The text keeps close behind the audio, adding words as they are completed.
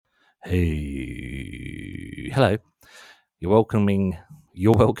Hey, hello. You're welcoming.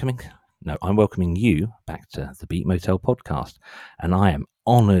 No, I'm welcoming you back to the Beat Motel podcast, and I am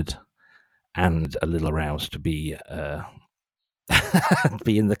honoured and a little aroused to be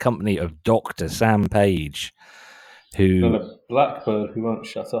be in the company of Dr. Sam Page, And who a blackbird who won't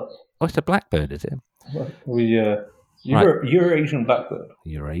shut up. oh, it's a blackbird, is it? Eurasian blackbird.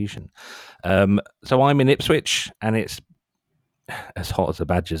 Eurasian. So I'm in Ipswich, and it's as hot as a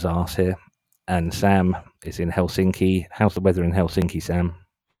badger's arse here. And Sam is in Helsinki. How's the weather in Helsinki, Sam?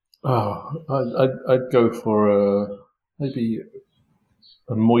 Oh, I'd go for maybe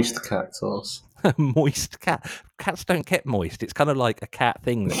a moist cat's arse. Moist cat. Cats don't get moist. It's kind of like a cat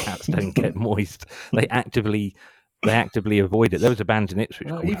thing that cats don't get moist. They actively avoid it. There was a band in Ipswich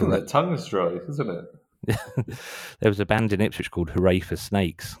called Even their tongue is dry, isn't it? There was a band in Ipswich called Hooray for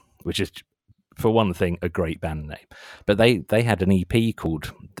Snakes, which is, for one thing, a great band name. But they had an EP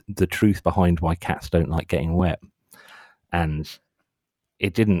called The Truth Behind Why Cats Don't Like Getting Wet. And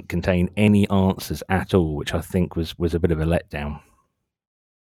it didn't contain any answers at all, which I think was a bit of a letdown.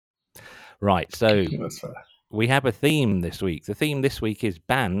 Right, so That's fair. we have a theme this week. The theme this week is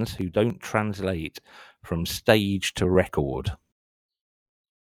bands who don't translate from stage to record.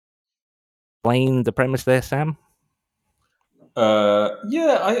 Explain the premise there, Sam?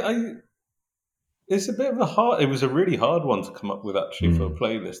 It's a bit of it was a really hard one to come up with actually for a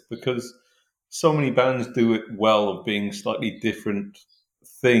playlist because so many bands do it well of being slightly different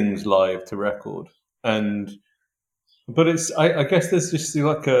things live to record. But it's, I guess there's just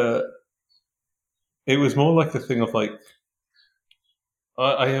like it was more like a thing of like,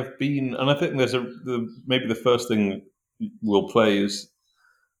 I have been, and I think there's maybe the first thing we'll play is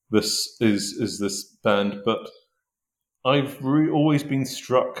this band, but I've always been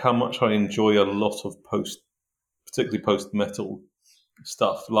struck how much I enjoy a lot of particularly post-metal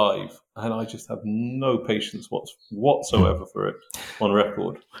stuff live, and I just have no patience whatsoever for it on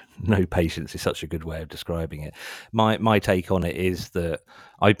record. No patience is such a good way of describing it. My take on it is that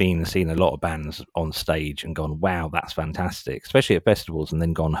I've seen a lot of bands on stage and gone, wow, that's fantastic, especially at festivals, and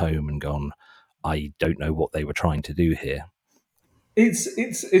then gone home and gone, I don't know what they were trying to do here. It's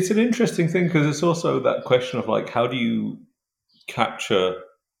an interesting thing because it's also that question of like, how do you capture,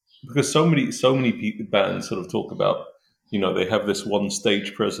 because so many bands sort of talk about, they have this one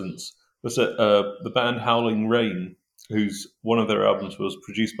stage presence. Was it the band Howling Rain, whose one of their albums was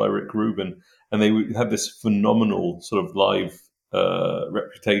produced by Rick Rubin, and they had this phenomenal sort of live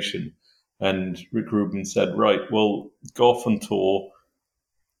reputation. And Rick Rubin said, right, well, go off on tour,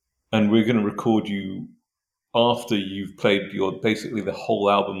 and we're going to record you after you've played basically the whole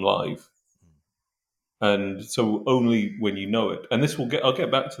album live. And so only when you know it, and I'll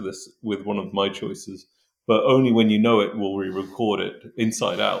get back to this with one of my choices, but only when you know it will we record it.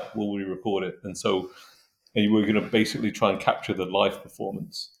 Inside Out will we record it. And so we're going to basically try and capture the live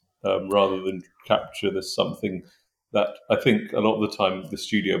performance rather than capture this something that I think a lot of the time the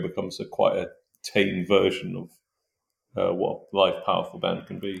studio becomes quite a tame version of what live powerful band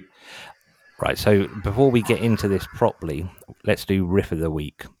can be. Right, so before we get into this properly, let's do Riff of the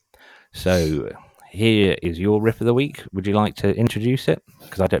Week. So here is your Riff of the Week. Would you like to introduce it?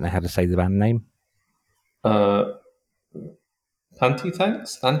 Because I don't know how to say the band name. Fanty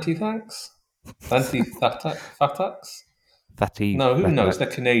Thanks? No, who knows? They're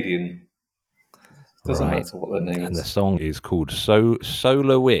Canadian. Doesn't matter what their name is. And the song is called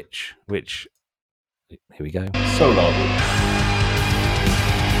Solar Witch, which, here we go. Solar Witch.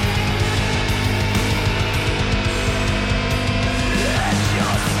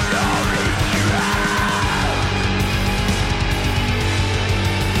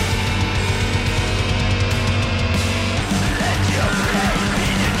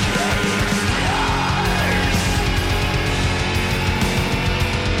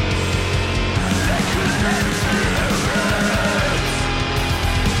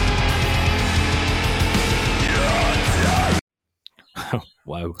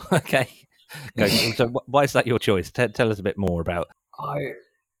 Whoa. Okay. So why is that your choice? Tell us a bit more about.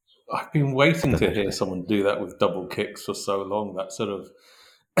 I've been waiting to hear someone do that with double kicks for so long. That sort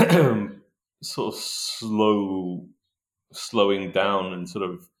of slowing down and sort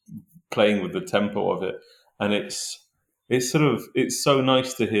of playing with the tempo of it. And it's so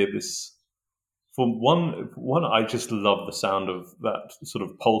nice to hear this. For one, I just love the sound of that sort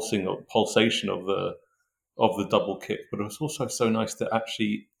of pulsation of the double kick, but it's also so nice to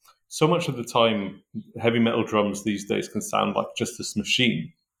actually, so much of the time, heavy metal drums these days can sound like just this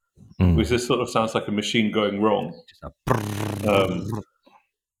machine, which this sort of sounds like a machine going wrong.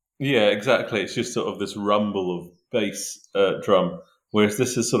 Yeah, exactly. It's just sort of this rumble of bass drum. whereas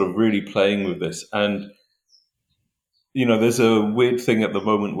this is sort of really playing with this. And there's a weird thing at the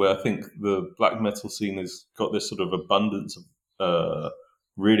moment where I think the black metal scene has got this sort of abundance of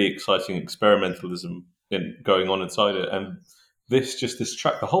really exciting experimentalism going on inside it. And this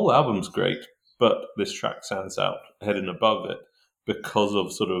track, the whole album's great, but this track stands out head and above it because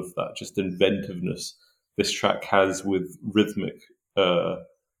of sort of that just inventiveness this track has with rhythmic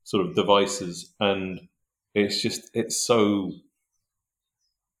sort of devices. And it's so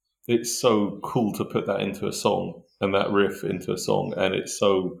cool to put that into a song and that riff into a song, and it's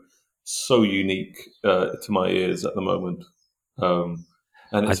so unique to my ears at the moment. And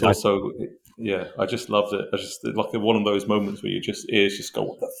it's I just loved it. I just like one of those moments where your ears just go,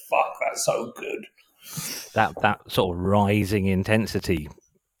 "What the fuck? That's so good." That sort of rising intensity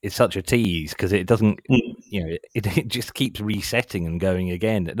is such a tease because it doesn't, it just keeps resetting and going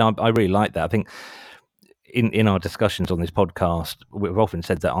again. And I really like that. I think in our discussions on this podcast, we've often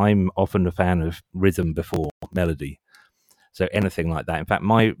said that I'm often a fan of rhythm before melody. So anything like that. In fact,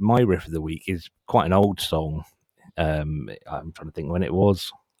 my riff of the week is quite an old song. I'm trying to think when it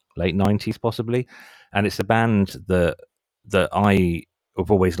was, late 90s possibly. And it's a band that I have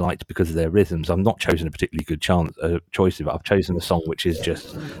always liked because of their rhythms. I've not chosen a particularly good choice of it. I've chosen a song which is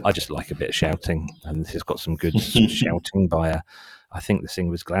I just like a bit of shouting. And this has got some good shouting by I think the singer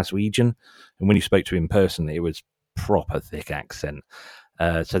was Glaswegian. And when you spoke to him personally, it was proper thick accent.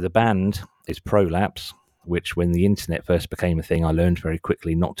 So the band is Prolapse, which when the internet first became a thing, I learned very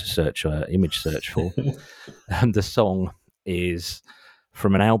quickly not to image search for. And the song is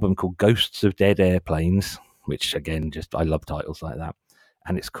from an album called Ghosts of Dead Airplanes, which again, I love titles like that.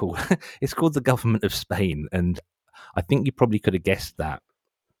 And it's called The Government of Spain. And I think you probably could have guessed that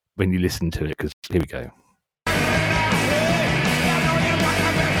when you listen to it, because here we go.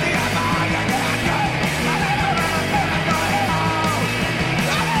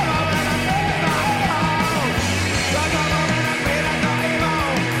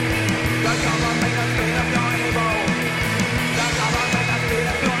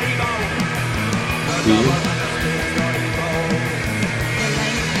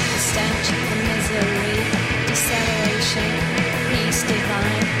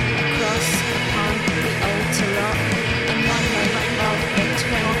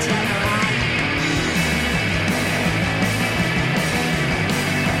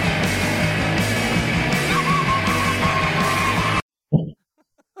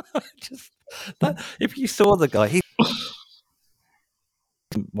 If you saw the guy,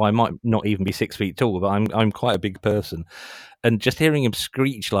 I might not even be 6 feet tall, but I'm quite a big person, and just hearing him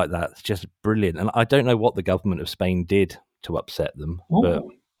screech like that is just brilliant. And I don't know what the government of Spain did to upset them, but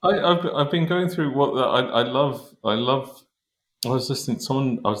I've been going through what I love. I was listening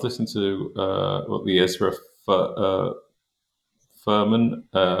to the Ezra Furman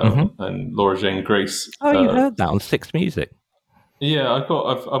and Laura Jane Grace. Oh, you heard that on Six Music? Yeah,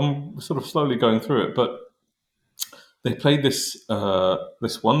 I'm sort of slowly going through it, but they played this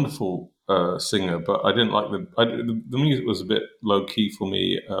wonderful singer, but I didn't like the music was a bit low key for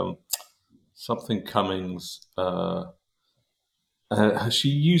me. Something Cummings. She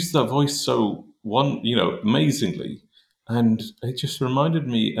used that voice so amazingly, and it just reminded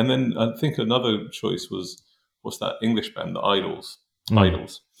me. And then I think another choice was that English band, the Idols.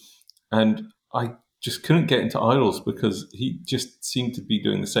 Idols, and I just couldn't get into Idols because he just seemed to be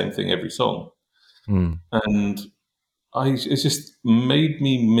doing the same thing every song, and it just made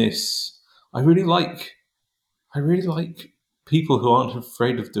me miss. I really like people who aren't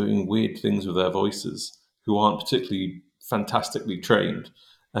afraid of doing weird things with their voices, who aren't particularly fantastically trained.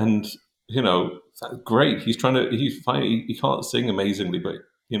 And that's great. He can't sing amazingly, but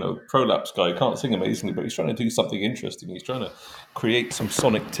Prolapse guy can't sing amazingly, but he's trying to do something interesting. He's trying to create some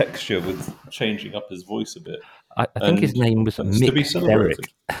sonic texture with changing up his voice a bit. I think his name was Mick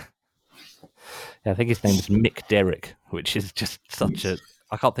Derrick. Yeah, I think his name is Mick Derrick, which is just such a...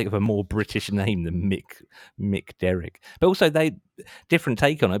 I can't think of a more British name than Mick Derrick. But also, different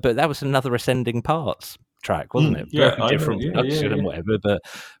take on it, but that was another Ascending Parts track, wasn't it? Yeah, different production and whatever, but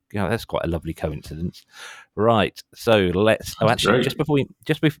that's quite a lovely coincidence. Right, so let's... actually, just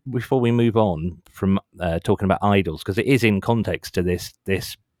before we move on from talking about Idols, because it is in context to this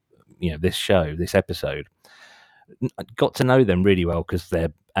show, this episode, got to know them really well because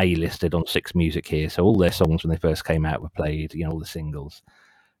they're A-listed on Six Music here, so all their songs when they first came out were played, all the singles,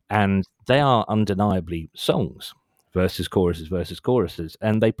 and they are undeniably songs, versus choruses,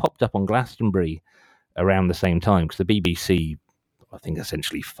 and they popped up on Glastonbury around the same time because the BBC, I think,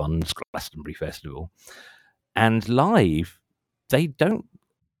 essentially funds Glastonbury Festival, and live they don't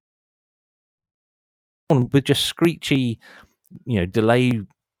with just screechy delay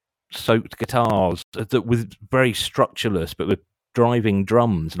soaked guitars that with very structureless, but with driving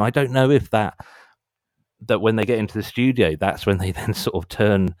drums. And I don't know if that when they get into the studio, that's when they then sort of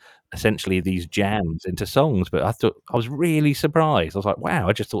turn essentially these jams into songs. But I was really surprised. I was like, wow,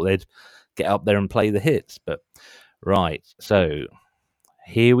 I just thought they'd get up there and play the hits. But right, so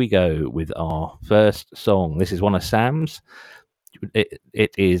here we go with our first song. This is one of Sam's.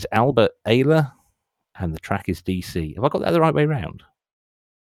 It is Albert Ayler, and the track is DC. Have I got that the right way around?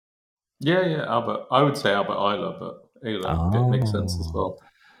 Yeah, Albert. I would say Albert Ayler, but Ayler makes sense as well.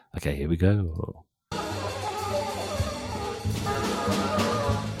 Okay, here we go.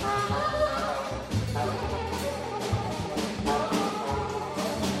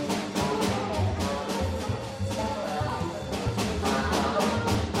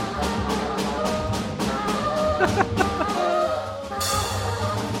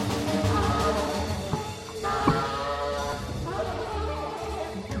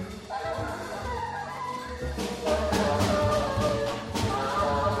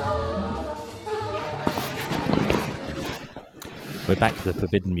 We're back to the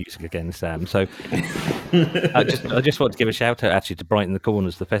forbidden music again, Sam. So I just want to give a shout out actually to Brighton the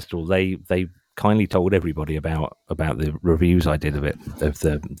Corners, the festival. They kindly told everybody about the reviews I did of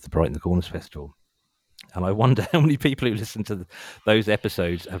the Brighton the Corners festival. And I wonder how many people who listen to those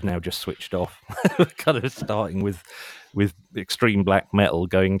episodes have now just switched off, kind of starting with extreme black metal,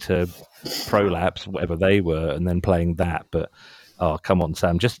 going to Prolapse, whatever they were, and then playing that. But oh, come on,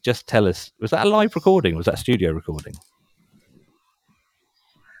 Sam, just tell us, was that a live recording? Was that a studio recording?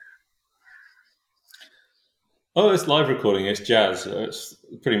 Oh, it's live recording. It's jazz. It's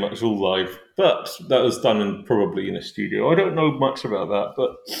pretty much all live. But that was done probably in a studio. I don't know much about that,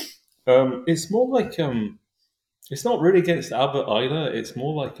 but it's more like it's not really against Albert Ayler. It's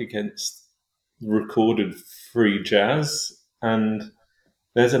more like against recorded free jazz. And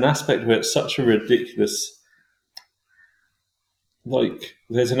there's an aspect where it's such a ridiculous.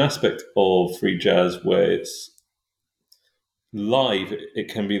 There's an aspect of free jazz where it's live, it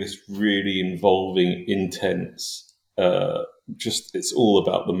can be this really involving, intense, it's all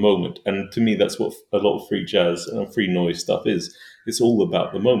about the moment. And to me, that's what a lot of free jazz and free noise stuff is. It's all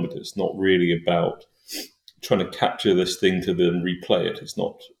about the moment. It's not really about trying to capture this thing to then replay it. It's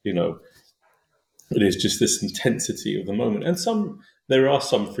not, it is just this intensity of the moment. And there are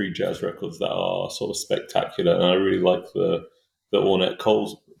some free jazz records that are sort of spectacular. And I really like the Ornette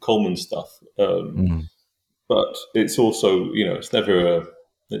Coleman stuff. But it's also, it's never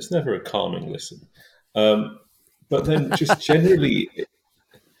a calming listen. But then just generally,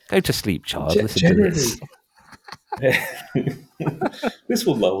 go to sleep, child. Listen to this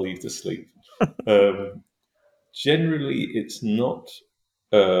will lull you to sleep. Generally, it's not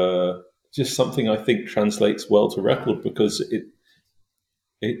just something I think translates well to record because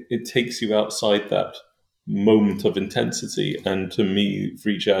it takes you outside that moment of intensity. And to me,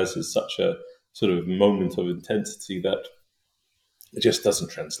 free jazz is such a sort of moment of intensity that it just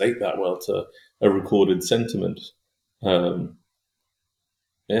doesn't translate that well to a recorded sentiment.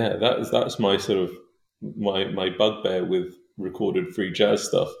 That's my sort of my bugbear with recorded free jazz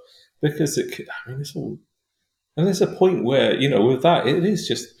stuff, because it's all. And there's a point where, with that, it is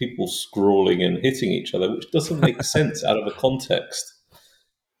just people scrawling and hitting each other, which doesn't make sense out of a context.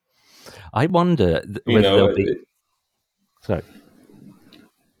 I wonder whether there'll be. Sorry.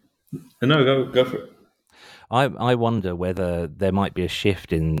 No, go for it. I wonder whether there might be a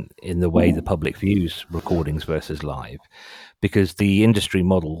shift in the way the public views recordings versus live, because the industry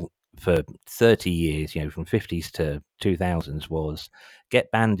model for 30 years, from 50s to 2000s, was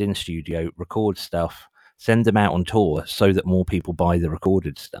get band in studio, record stuff, send them out on tour so that more people buy the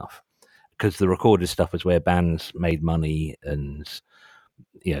recorded stuff, because the recorded stuff was where bands made money, and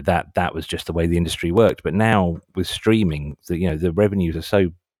that was just the way the industry worked. But now with streaming, the revenues are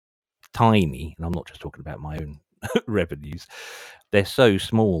so tiny, and I'm not just talking about my own revenues, they're so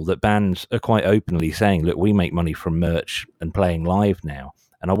small that bands are quite openly saying, look, we make money from merch and playing live now.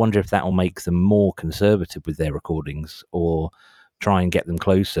 And I wonder if that will make them more conservative with their recordings, or try and get them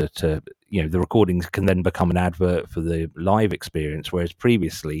closer to, the recordings can then become an advert for the live experience, whereas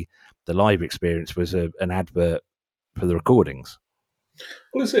previously the live experience was an advert for the recordings.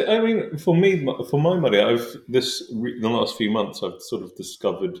 Well, for me, for my money, in the last few months, I've sort of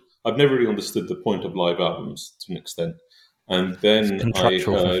discovered I've never really understood the point of live albums to an extent, and then it's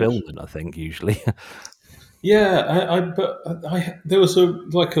contractual fulfillment, I think, usually. Yeah, there was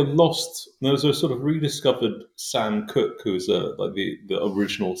a sort of rediscovered Sam Cooke, who's the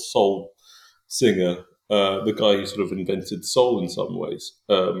original soul singer, the guy who sort of invented soul in some ways,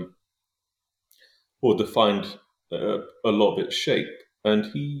 or defined a lot of its shape. And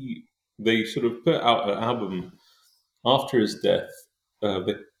they sort of put out an album after his death.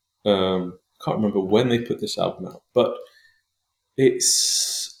 They can't remember when they put this album out, but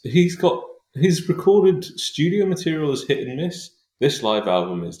he's got his recorded studio material is hit and miss. This live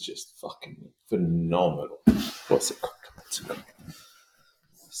album is just fucking phenomenal. What's it called?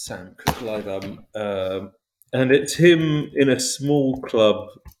 Sam Cooke live album, and it's him in a small club,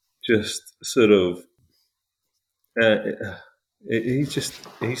 just sort of. He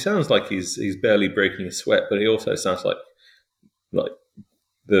sounds like he's barely breaking a sweat, but he also sounds like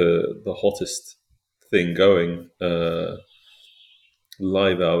the hottest thing going.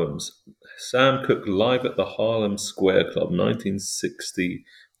 Live albums. Sam Cooke live at the Harlem Square Club,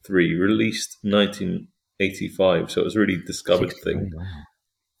 1963, released 1985. So it was a really discovered thing. Wow.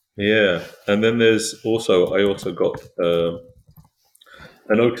 Yeah, and then I also got an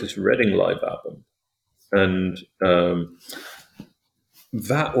Otis Redding live album, and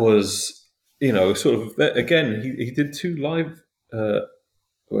that was sort of again he did two live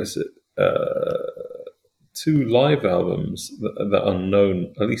two live albums that are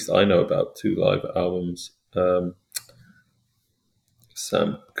known. At least I know about two live albums.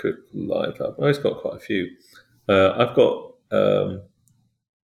 Sam Cooke live album. He's got quite a few. I've got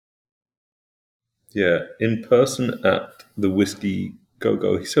In Person at the Whiskey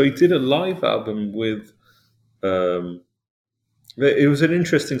Go-Go. So he did a live album with. It was an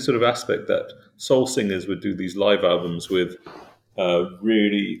interesting sort of aspect that soul singers would do these live albums with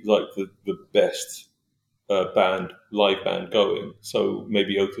really like the best live band going. So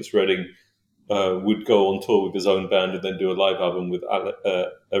maybe Otis Redding would go on tour with his own band and then do a live album with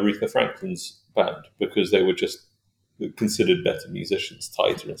Aretha Franklin's band because they were just considered better musicians,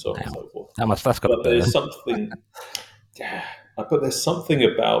 tighter and so on and so forth. That's got but there's something, but there's something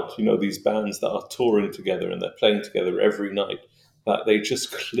about these bands that are touring together and they're playing together every night that they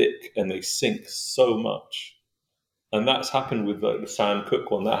just click and they sync so much. And that's happened with the Sam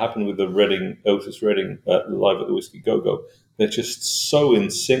Cooke one. That happened with the Otis Redding live at the Whiskey Go-Go. They're just so in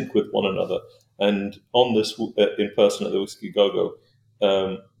sync with one another. And on this In Person at the Whiskey Go-Go,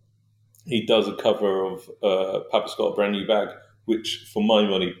 he does a cover of Papa's Got a Brand New Bag, which, for my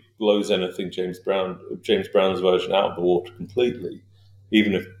money, blows anything James Brown's version out of the water completely,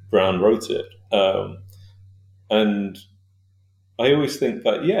 even if Brown wrote it. And I always think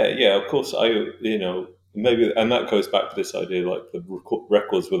that, of course, maybe, and that goes back to this idea, like the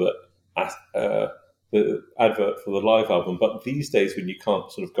records with the advert for the live album. But these days, when you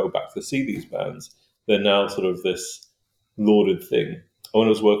can't sort of go back to see these bands, they're now sort of this lauded thing. When I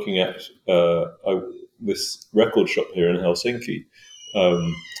was working at this record shop here in Helsinki,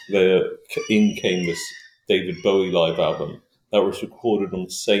 in came this David Bowie live album that was recorded on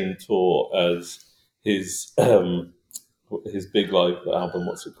the same tour as his big live album.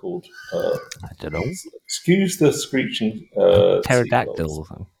 What's it called? I don't know. Excuse the screeching.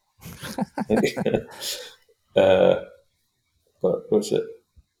 Pterodactyl. But what's it?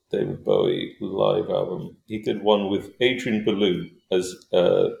 David Bowie live album. He did one with Adrian Belew as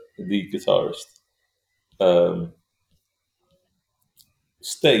lead guitarist.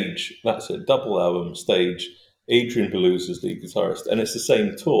 Stage, that's it. Double album, Stage. Adrian Belew's as lead guitarist, and it's the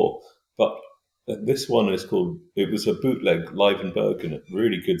same tour, but this one is called. It was a bootleg live in Bergen, a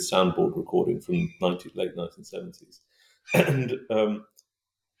really good soundboard recording from late 1970s, and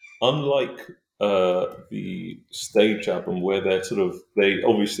unlike the Stage album, where they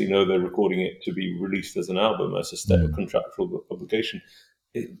obviously know they're recording it to be released as an album as a step of contractual obligation.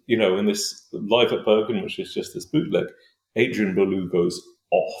 In this live at Bergen, which is just this bootleg, Adrian Belew goes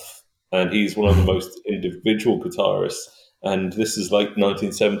off, and he's one of the most individual guitarists. And this is like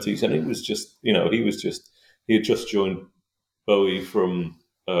 1970s, and it was just, he had just joined Bowie from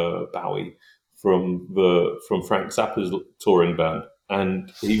Frank Zappa's touring band,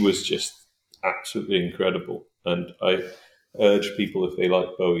 and he was just absolutely incredible. And I urge people, if they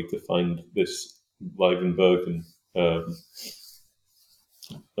like Bowie, to find this Live in Bergen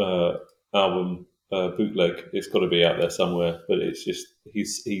album bootleg. It's got to be out there somewhere, but it's just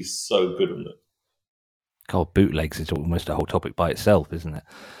he's so good on it. God, bootlegs is almost a whole topic by itself, isn't it?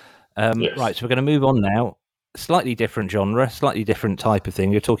 Yes. Right, so we're going to move on now. Slightly different genre, slightly different type of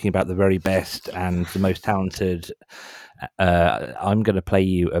thing. You're talking about the very best and the most talented. I'm going to play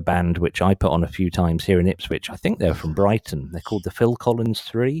you a band which I put on a few times here in Ipswich. I think they're from Brighton. They're called the Phil Collins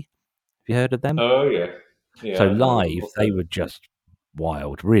 3. Have you heard of them? Oh, yeah. So live, they were just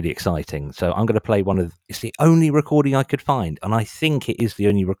wild, really exciting. So I'm going to play it's the only recording I could find, and I think it is the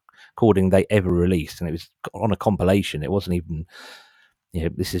only recording they ever released, and it was on a compilation. It wasn't even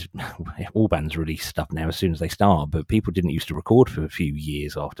this is all bands release stuff now as soon as they start, but people didn't used to record for a few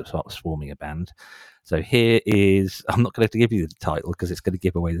years after forming a band. So here is, I'm not going to give you the title because it's going to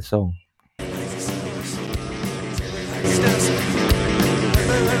give away the song.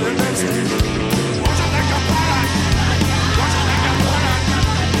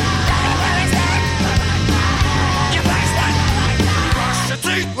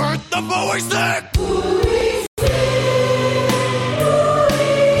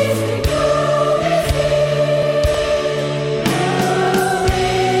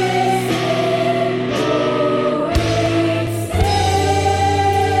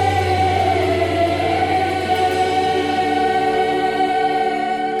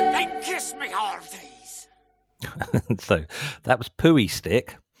 So that was Pooey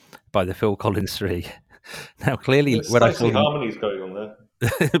Stick by the Phil Collins 3. Now, clearly, when I saw harmonies going on there,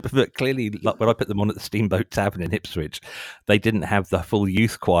 but clearly, when I put them on at the Steamboat Tavern in Ipswich, they didn't have the full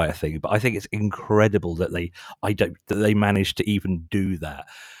youth choir thing. But I think it's incredible that they managed to even do that.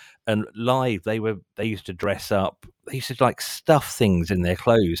 And live, they used to dress up. They used to stuff things in their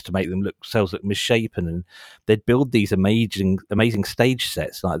clothes to make themselves look misshapen, and they'd build these amazing stage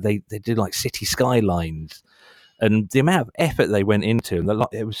sets. Like they did city skylines. And the amount of effort they went into, and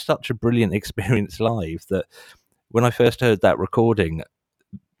it was such a brilliant experience live that when I first heard that recording,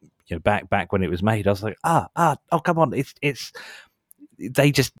 back when it was made, I was like, oh, come on, it's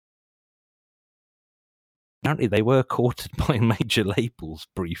they just apparently they were courted by major labels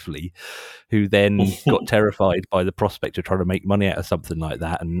briefly, who then got terrified by the prospect of trying to make money out of something like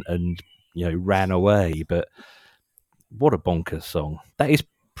that, and ran away. But what a bonkers song that is!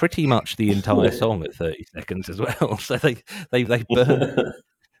 Pretty much the entire song at 30 seconds as well. So they burn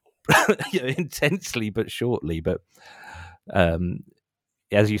intensely but shortly. But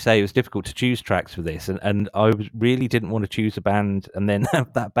as you say, it was difficult to choose tracks for this, and I really didn't want to choose a band and then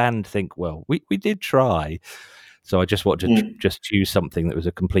have that band think, well, we did try. So I just wanted to just choose something that was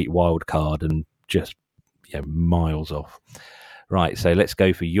a complete wild card and just miles off. Right, so let's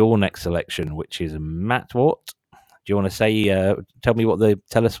go for your next selection, which is Matt Watt. Do you want to say?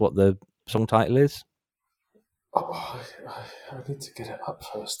 Tell us what the song title is. Oh, I need to get it up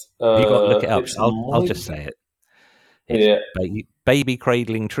first. You got to look it up. I'll just say it. It's Baby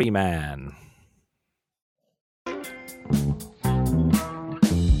Cradling Tree Man.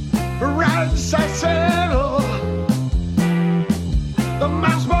 Rides I saddle, the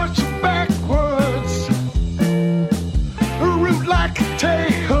mouse marching backwards, a root like a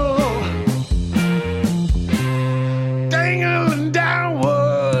tail. Dangling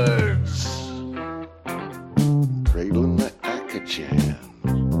downwards, cradling the Akachan,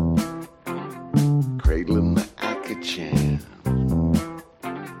 cradling the Akachan,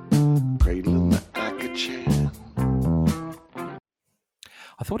 cradling the Akachan.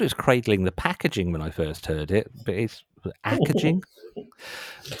 I thought it was cradling the packaging when I first heard it, but it's packaging.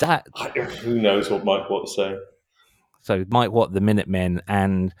 That who knows what Mike Watt's saying? So Mike Watt, the Minutemen,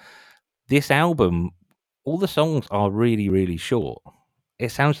 and this album. All the songs are really, really short.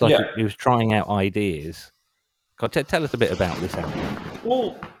 It sounds like he was trying out ideas. Tell us a bit about this album.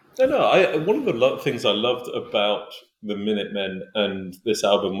 Well, one of the things I loved about the Minutemen and this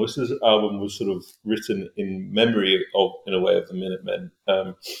album was sort of written in memory of, in a way, of the Minutemen.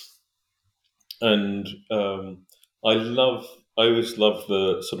 I always love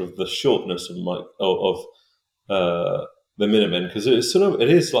the sort of the shortness of the Minutemen, because it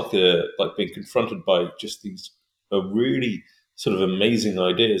is like being confronted by just these really sort of amazing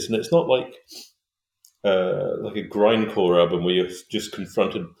ideas, and it's not like a grindcore album where you're just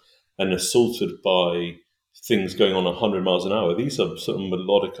confronted and assaulted by things going on 100 miles an hour. These are sort of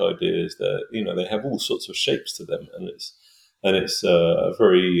melodic ideas that they have all sorts of shapes to them, and it's a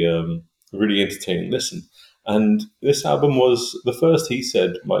very really entertaining listen. And this album was the first.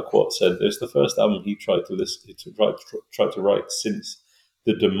 Mike Watt said, it's the first album he tried to write since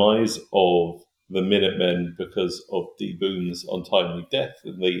the demise of the Minutemen because of D. Boone's untimely death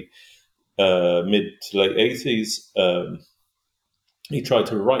in the mid to late 80s. He tried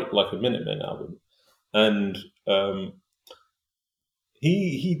to write like a Minutemen album, and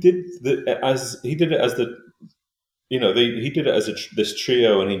he did this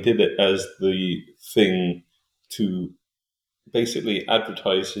trio, and he did it as the thing to basically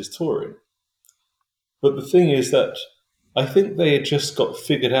advertise his touring. But the thing is that I think they had just got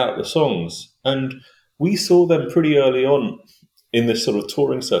figured out the songs, and we saw them pretty early on in this sort of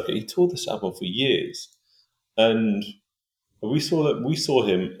touring circuit. He toured this album for years, and we saw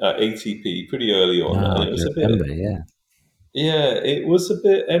him at ATP pretty early on, and it was Yeah, it was a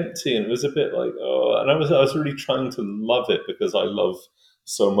bit empty and it was a bit like, oh, and I was really trying to love it because I love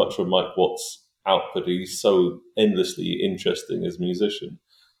so much of Mike Watt's output. He's so endlessly interesting as a musician,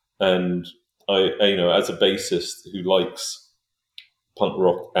 and as a bassist who likes punk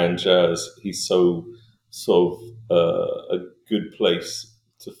rock and jazz, he's so sort of a good place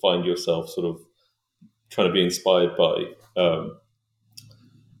to find yourself sort of trying to be inspired by.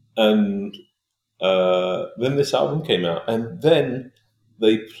 And then this album came out, and then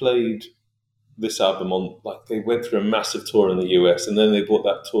they played this album on, like, they went through a massive tour in the US, and then they brought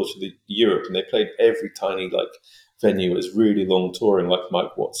that tour to the Europe, and they played every tiny like venue. It was really long touring, like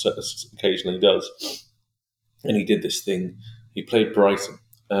Mike Watts occasionally does. And he did this thing. He played Brighton,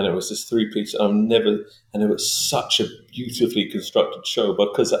 and it was this three-piece. And it was such a beautifully constructed show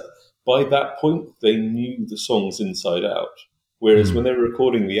because by that point they knew the songs inside out. Whereas when they were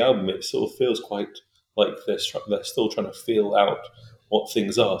recording the album, it sort of feels quite like they're still trying to feel out what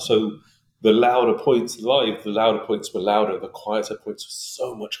things are. So the louder points live, the louder points were louder, the quieter points were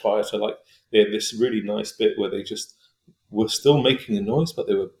so much quieter. Like they had this really nice bit where they just were still making a noise, but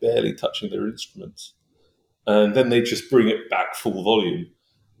they were barely touching their instruments. And then they just bring it back full volume.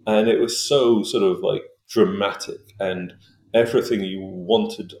 And it was so sort of like dramatic and everything I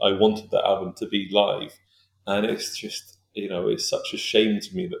wanted that album to be live. And it's just, it's such a shame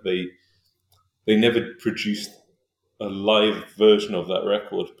to me that they never produced a live version of that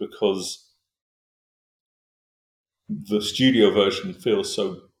record because the studio version feels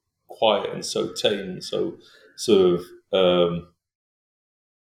so quiet and so tame, so sort of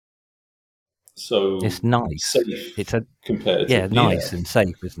so it's nice. Safe. It's compared to nice yeah. and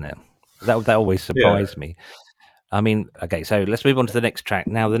safe, isn't it? That always surprised me. I mean, okay, so let's move on to the next track.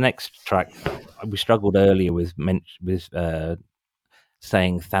 Now, the next track, we struggled earlier with saying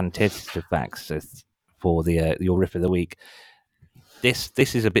Thantistifax for your riff of the week. This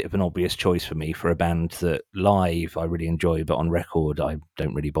is a bit of an obvious choice for me for a band that live I really enjoy, but on record I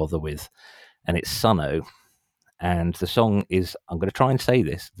don't really bother with, and it's Sunno. And the song is, I'm going to try and say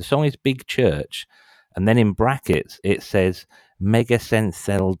this, the song is Big Church, and then in brackets it says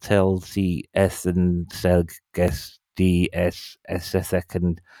Megasentsel telsi essen selges ds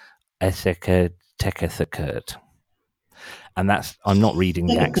essekend esseke tekethekert. And that's, I'm not reading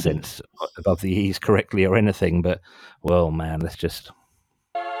the accents above the E's correctly or anything, but, well, man, let's just...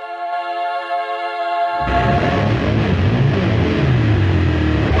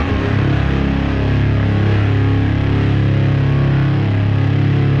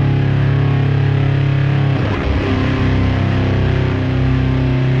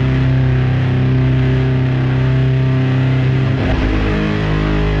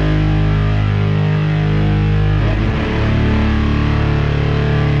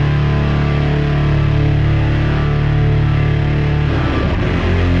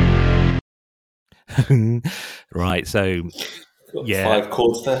 Right, so yeah, 5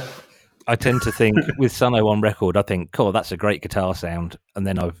 chords there. I tend to think with Sunno on record, I think, cool, that's a great guitar sound, and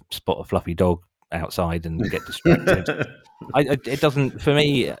then I spot a fluffy dog outside and get distracted. It doesn't, for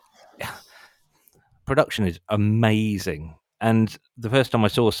me. Production is amazing, and the first time I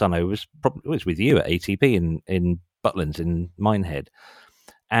saw Sunno was with you at ATP in Butlins in Minehead,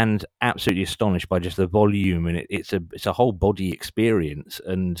 and absolutely astonished by just the volume, and it's a whole body experience.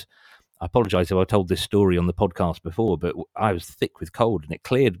 And I apologise if I told this story on the podcast before, but I was thick with cold and it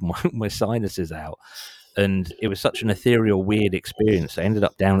cleared my sinuses out. And it was such an ethereal, weird experience. I ended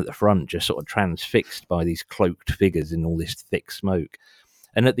up down at the front, just sort of transfixed by these cloaked figures in all this thick smoke.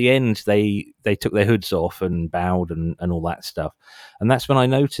 And at the end, they took their hoods off and bowed and all that stuff. And that's when I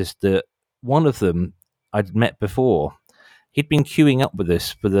noticed that one of them I'd met before. He'd been queuing up with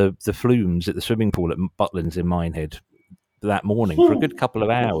us for the flumes at the swimming pool at Butlins in Minehead that morning for a good couple of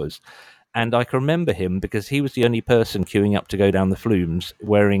hours. And I can remember him because he was the only person queuing up to go down the flumes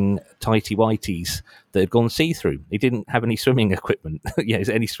wearing tighty whities that had gone see-through. He didn't have any swimming equipment,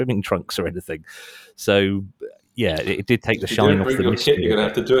 any swimming trunks or anything. So, yeah, it did take the shine off the mystery. Kit, you're going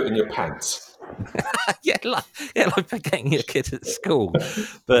to have to do it in your pants. like forgetting your kid at school.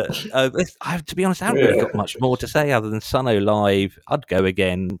 But I have to be honest, I haven't really got much more to say other than Sunno live. I'd go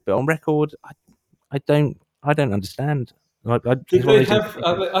again, but on record, I don't understand. Did they have?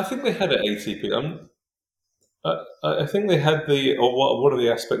 I think they had at ATP. I think they had one of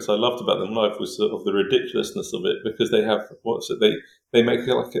the aspects I loved about them live was sort of the ridiculousness of it, because they have they make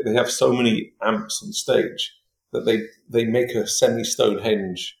it like they have so many amps on stage that they make a semi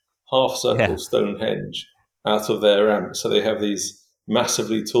Stonehenge, half circle Stonehenge out of their amps. So they have these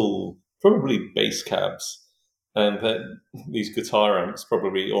massively tall, probably bass cabs, and then these guitar amps,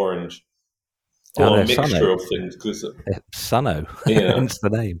 probably orange. Or no, a mixture Sono. of things. Because Sono, Yeah. hence the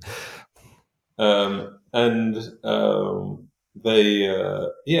name.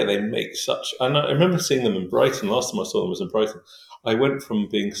 They make such. And I remember seeing them in Brighton. Last time I saw them was in Brighton. I went from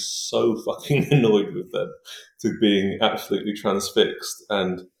being so fucking annoyed with them to being absolutely transfixed.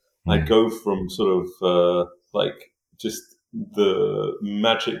 And I go from sort of like just the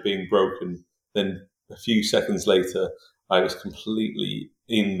magic being broken, then a few seconds later, I was completely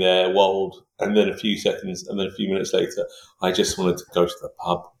in their world, and then a few seconds, and then a few minutes later, I just wanted to go to the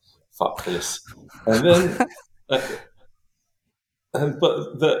pub. Fuck this, and then,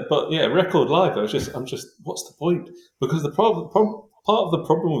 but yeah, record live. I'm just, what's the point? Because the part of the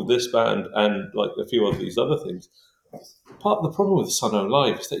problem with this band and like a few of these other things, part of the problem with Sono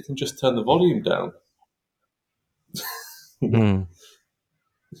Live is that you can just turn the volume down.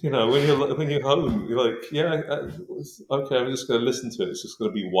 You know, when you're home, you're like, yeah, okay, I'm just going to listen to it. It's just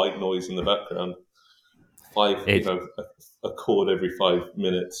going to be white noise in the background. A chord every 5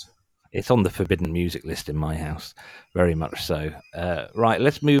 minutes. It's on the forbidden music list in my house, very much so. Right,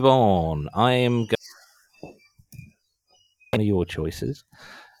 let's move on. I am going one of your choices,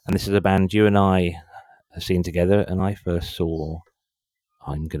 and this is a band you and I have seen together, and I first saw.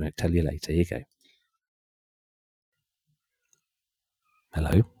 I'm going to tell you later. Here you go.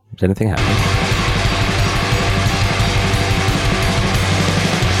 Hello? Is anything happening?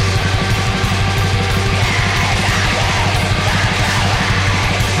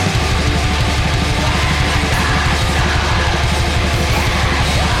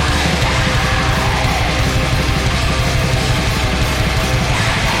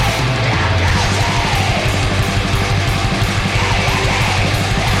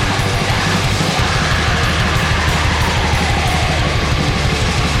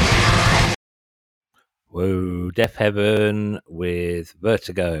 Whoa, Deaf Heaven with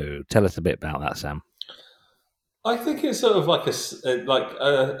Vertigo. Tell us a bit about that, Sam. I think it's sort of like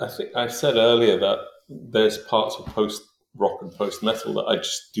I think I said earlier that there's parts of post rock and post metal that I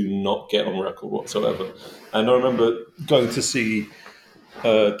just do not get on record whatsoever. And I remember going to see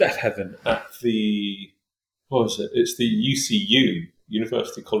Deaf Heaven at what was it? It's the UCU,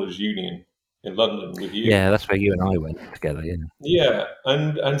 University College Union in London with you. Yeah, that's where you and I went together, yeah. Yeah,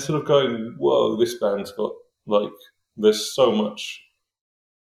 and sort of going, whoa, this band's got, like, there's so much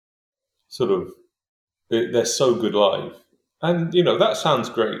sort of, they're so good live. And, you know, that sounds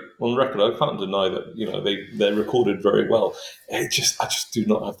great on record. I can't deny that, you know, they're recorded very well. I just do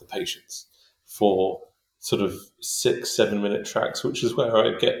not have the patience for sort of 6-7 minute tracks, which is where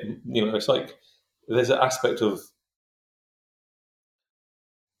I get, you know, it's like there's an aspect of,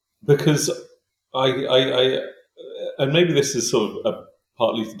 because I and maybe this is sort of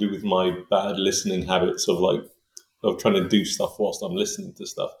partly to do with my bad listening habits of trying to do stuff whilst I'm listening to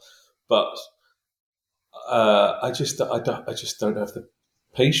stuff, but I just don't have the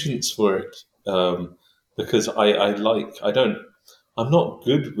patience for it, because I'm not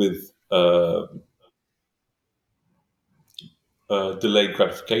good with delayed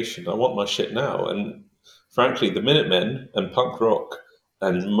gratification. I want my shit now, and frankly, the Minutemen and punk rock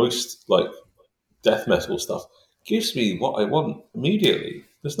and most like death metal stuff gives me what I want immediately.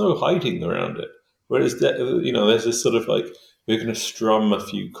 There's no hiding around it. Whereas, there's this sort of like, we're going to strum a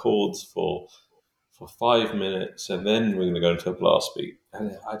few chords for 5 minutes, and then we're going to go into a blast beat.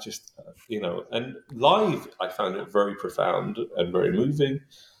 And I just, and live, I found it very profound and very moving.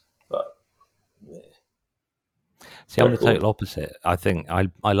 But see, I'm the total opposite. I think I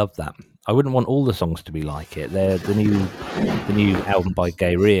love that. I wouldn't want all the songs to be like it. They're the new album by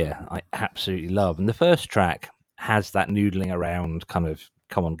Gay Rear. I absolutely love, and the first track has that noodling around kind of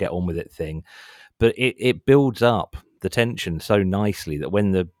come on, get on with it thing, but it builds up the tension so nicely that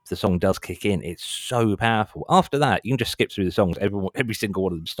when the song does kick in, it's so powerful. After that, you can just skip through the songs. Every single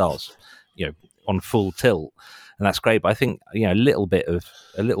one of them starts, on full tilt, and that's great. But I think a little bit of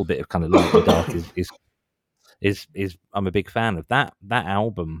kind of light and dark is I'm a big fan of that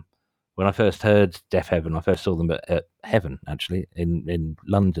album. When I first heard Deaf Heaven, I first saw them at Heaven, actually, in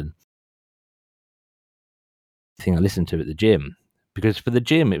London. I think I listened to it at the gym, because for the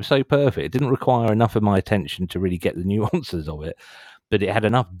gym, it was so perfect. It didn't require enough of my attention to really get the nuances of it, but it had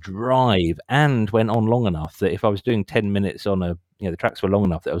enough drive and went on long enough that if I was doing 10 minutes on the tracks were long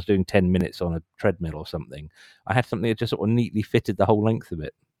enough that I was doing 10 minutes on a treadmill or something, I had something that just sort of neatly fitted the whole length of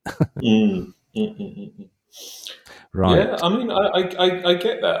it. Right. Yeah, I mean, I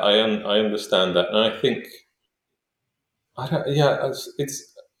get that. I understand that, and I think,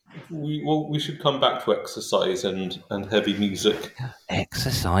 we should come back to exercise and heavy music.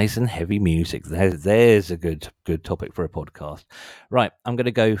 Exercise and heavy music. There's a good topic for a podcast. Right, I'm going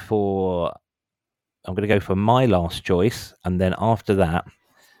to go for I'm going to go for my last choice, and then after that,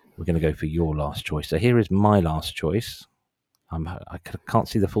 we're going to go for your last choice. So here is my last choice. I can't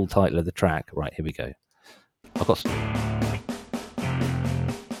see the full title of the track. Right, here we go. I've got.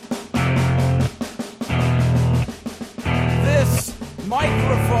 This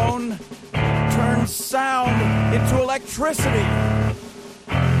microphone turns sound into electricity.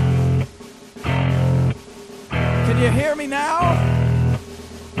 Can you hear me now?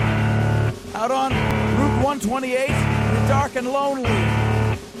 Out on Route 128, you're dark and lonely.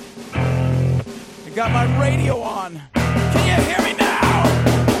 I got my radio on. Can you hear me now?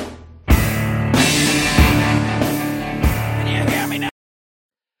 Can you hear me now?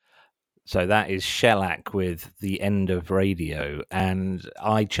 So that is Shellac with The End of Radio. And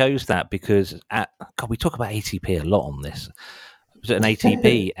I chose that because, we talk about ATP a lot on this. It was an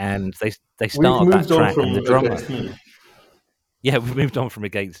ATP, and they started that track, and the drummer... Yeah, we've moved on from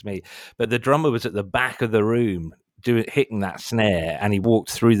Against Me. But the drummer was at the back of the room hitting that snare, and he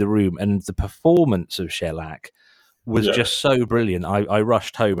walked through the room, and the performance of Shellac was just so brilliant. I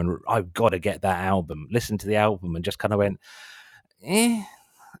rushed home and I've got to get that album, listened to the album, and just kind of went,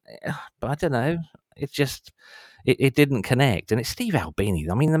 but I don't know. It just, it didn't connect. And it's Steve Albini.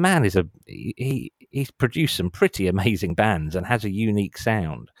 I mean, the man is he's produced some pretty amazing bands and has a unique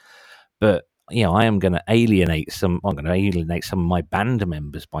sound. But I'm going to alienate some of my band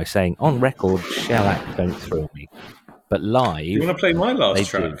members by saying on record, Shellac don't thrill me, but live. You want to play my last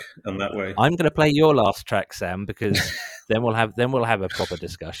track, and that way I'm going to play your last track, Sam, because then we'll have a proper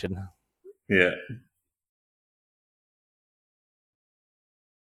discussion. Yeah.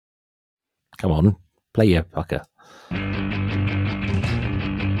 Come on, play your fucker.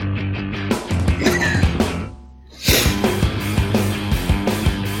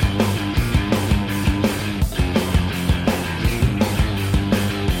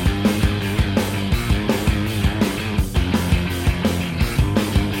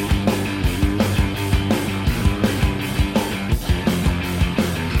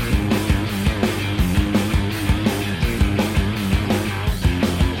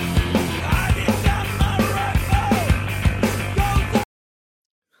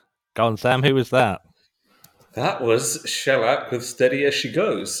 Go on, Sam, who was that? That was Shellac with Steady As She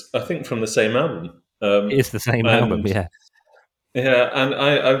Goes, I think from the same album. It's the same album, yeah. Yeah, and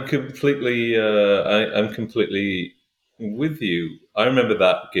I'm completely with you. I remember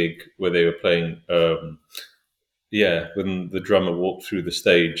that gig where they were playing, when the drummer walked through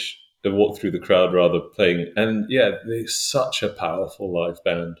the crowd rather, playing, and they're such a powerful live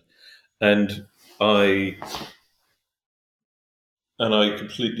band, and I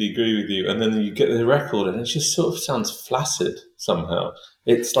completely agree with you. And then you get the record, and it just sort of sounds flaccid somehow.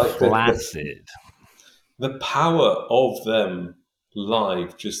 It's like flaccid. The power of them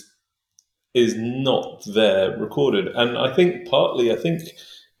live just is not there recorded. And I think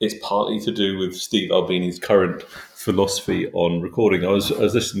it's partly to do with Steve Albini's current philosophy on recording. I was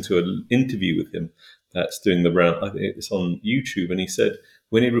listening to an interview with him that's doing the round. I think it's on YouTube, and he said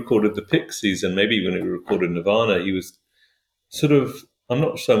when he recorded the Pixies, and maybe when he recorded Nirvana, he was sort of, I'm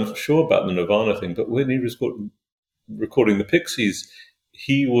not so sure about the Nirvana thing, but when he was recording the Pixies,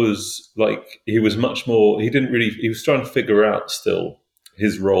 he was much more, he was trying to figure out still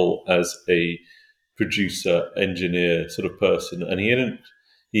his role as a producer, engineer sort of person. And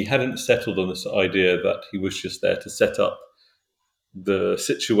he hadn't settled on this idea that he was just there to set up the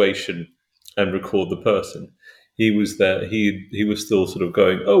situation and record the person. He was there. He was still sort of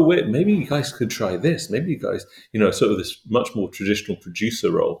going, oh wait, maybe you guys could try this. Maybe you guys, sort of this much more traditional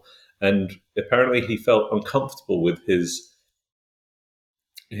producer role. And apparently, he felt uncomfortable with his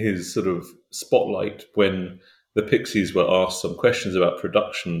sort of spotlight when the Pixies were asked some questions about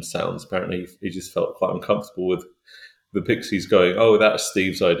production sounds. Apparently, he just felt quite uncomfortable with the Pixies going, "Oh, that's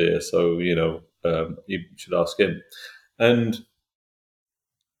Steve's idea, so you should ask him." And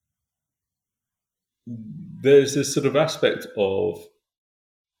there's this sort of aspect of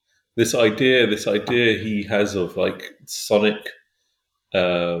this idea he has of like sonic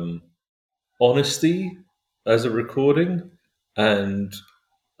honesty as a recording, and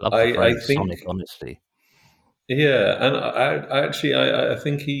I think sonic honesty. Yeah, and I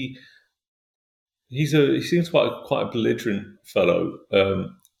think he seems quite a belligerent fellow,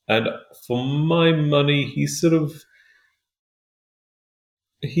 and for my money, he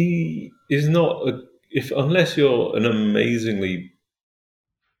is not unless you're an amazingly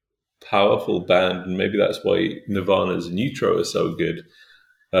powerful band, and maybe that's why Nirvana's Neutro is so good.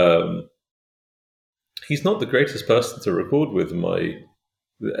 He's not the greatest person to record with, in my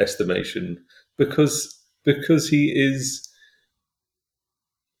estimation, because he is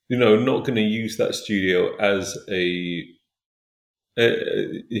not going to use that studio as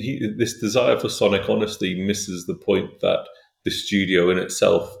this desire for sonic honesty misses the point that the studio in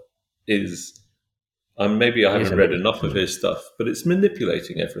itself is. Maybe I haven't read enough of his stuff, but it's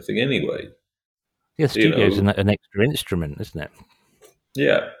manipulating everything anyway. Yeah, studio's an extra instrument, isn't it?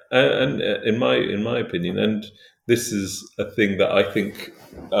 Yeah, and in my opinion, and this is a thing that I think,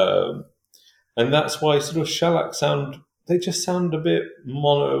 and that's why sort of shellac they just sound a bit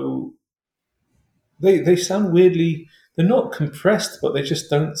mono. They sound weirdly. They're not compressed, but they just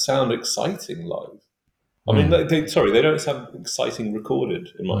don't sound exciting live. I mean, they don't sound exciting recorded,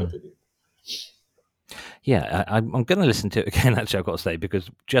 in my opinion. Yeah, I'm going to listen to it again, actually, I've got to say,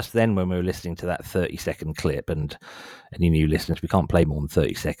 because just then when we were listening to that 30-second clip, and any new listeners, we can't play more than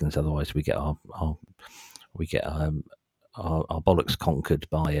 30 seconds, otherwise we get our bollocks conquered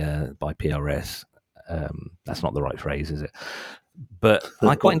by PRS. That's not the right phrase, is it? But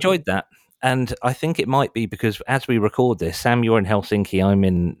I quite enjoyed that. And I think it might be because as we record this, Sam, you're in Helsinki, I'm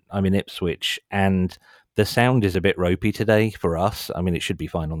in Ipswich, and the sound is a bit ropey today for us. I mean, it should be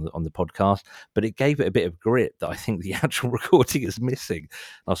fine on the podcast, but it gave it a bit of grit that I think the actual recording is missing.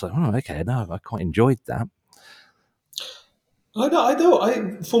 I was like, oh, okay, no, I quite enjoyed that. I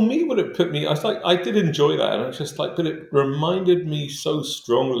know. For me, what it put me, I did enjoy that, and I was just like, but it reminded me so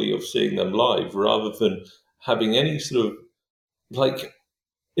strongly of seeing them live, rather than having any sort of like,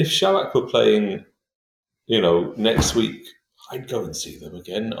 if Shellac were playing, next week, I'd go and see them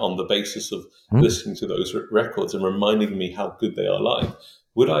again on the basis of listening to those records and reminding me how good they are live.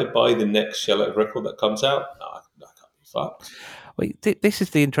 Would I buy the next Shellac record that comes out? No, I can't be fucked. Well, this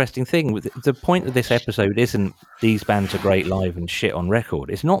is the interesting thing. The point of this episode isn't these bands are great live and shit on record.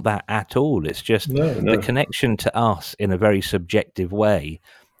 It's not that at all. It's just the connection to us in a very subjective way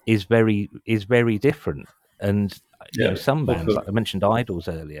is very different. And some bands, like I mentioned Idols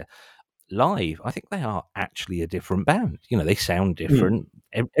earlier, live, I think they are actually a different band. They sound different.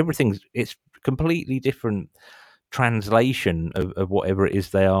 It's completely different translation of whatever it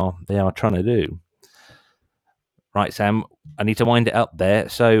is they are trying to do. Right, Sam, I need to wind it up there.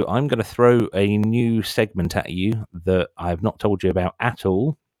 So I'm going to throw a new segment at you that I have not told you about at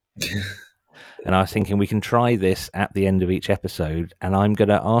all. And I was thinking we can try this at the end of each episode. And I'm going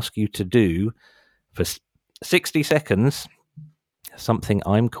to ask you to do, for 60 seconds, something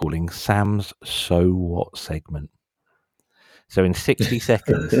I'm calling Sam's So What segment. So in 60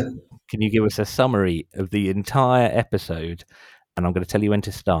 seconds, can you give us a summary of the entire episode? And I'm going to tell you when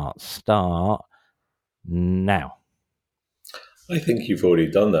to start. Start now. I think you've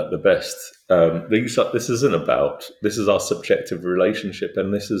already done that the best. This is our subjective relationship,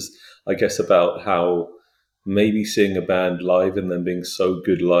 and this is, I guess, about how maybe seeing a band live and them being so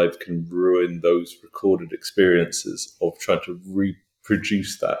good live can ruin those recorded experiences of trying to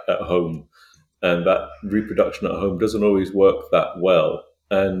reproduce that at home. And that reproduction at home doesn't always work that well,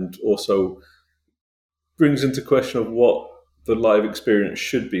 and also brings into question of what the live experience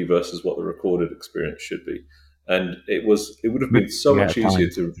should be versus what the recorded experience should be. And it would have been so much easier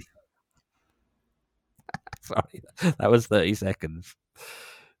to. Sorry, that was 30 seconds.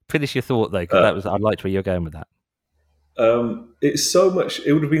 Finish your thought though, because I liked where you're going with that.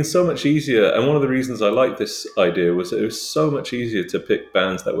 It would have been so much easier, and one of the reasons I liked this idea was it was so much easier to pick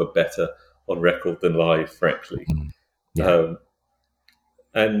bands that were better on record than live, frankly.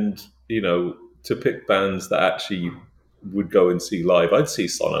 And to pick bands that actually would go and see live. I'd see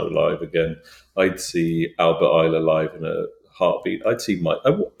Sono live again. I'd see Albert Ayler live in a heartbeat. I'd see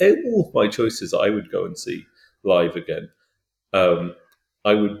all of my choices I would go and see live again.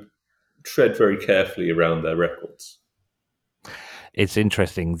 I would tread very carefully around their records. It's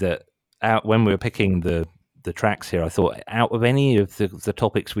interesting that when we were picking the tracks here, I thought out of any of the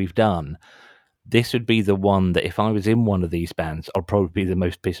topics we've done, this would be the one that if I was in one of these bands, I'd probably be the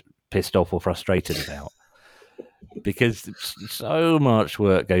most pissed off or frustrated about. Because so much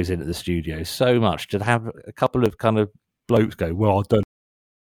work goes into the studio, so much to have a couple of kind of blokes go, well, I don't.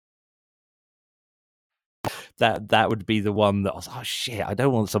 That would be the one that I was, oh shit, I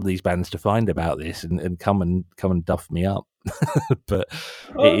don't want some of these bands to find about this and come and duff me up. But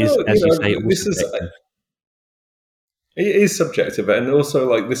it is, as you say, it is subjective, and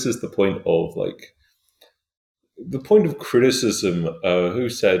also like this is the point of criticism. Who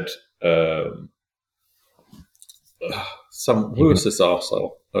said? Who was this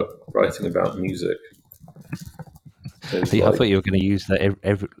arsehole writing about music? I thought you were going to use that.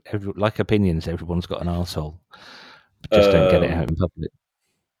 Every like opinions, everyone's got an arsehole. Just don't get it out in public.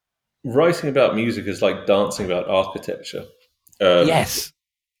 Writing about music is like dancing about architecture. Yes.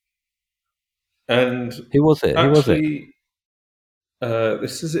 And who was it?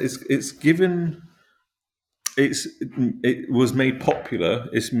 It's given. It was made popular.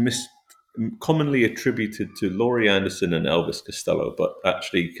 It's commonly attributed to Laurie Anderson and Elvis Costello, but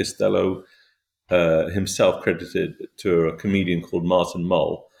actually Costello himself credited to a comedian called Martin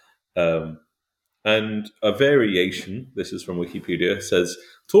Mull. And a variation, this is from Wikipedia, says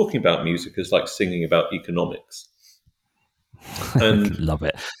talking about music is like singing about economics. And Love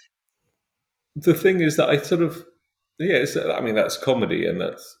it. the thing is that I sort of, that's comedy and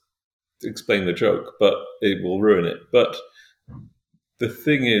that's explain the joke, but it will ruin it. But the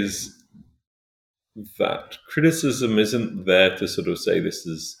thing is that criticism isn't there to sort of say this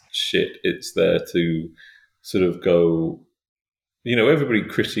is shit. It's there to sort of go, everybody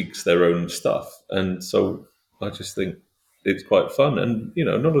critiques their own stuff. And so I just think it's quite fun. And,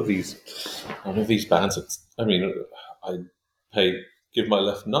 none of these bands, I give my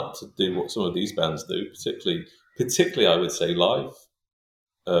left nut to do what some of these bands do, particularly I would say live.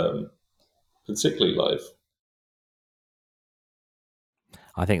 Particularly live.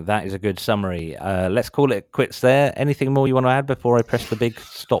 I think that is a good summary. Let's call it quits there. Anything more you want to add before I press the big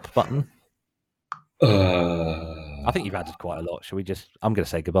stop button? I think you've added quite a lot. Shall we just... I'm going to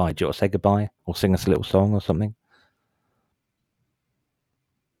say goodbye. Do you want to say goodbye? Or sing us a little song or something?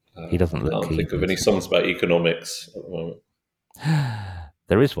 He doesn't look I can't think of any songs about economics at the moment.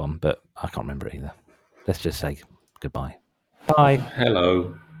 There is one, but I can't remember it either. Let's just say goodbye. Bye.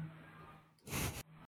 Hello.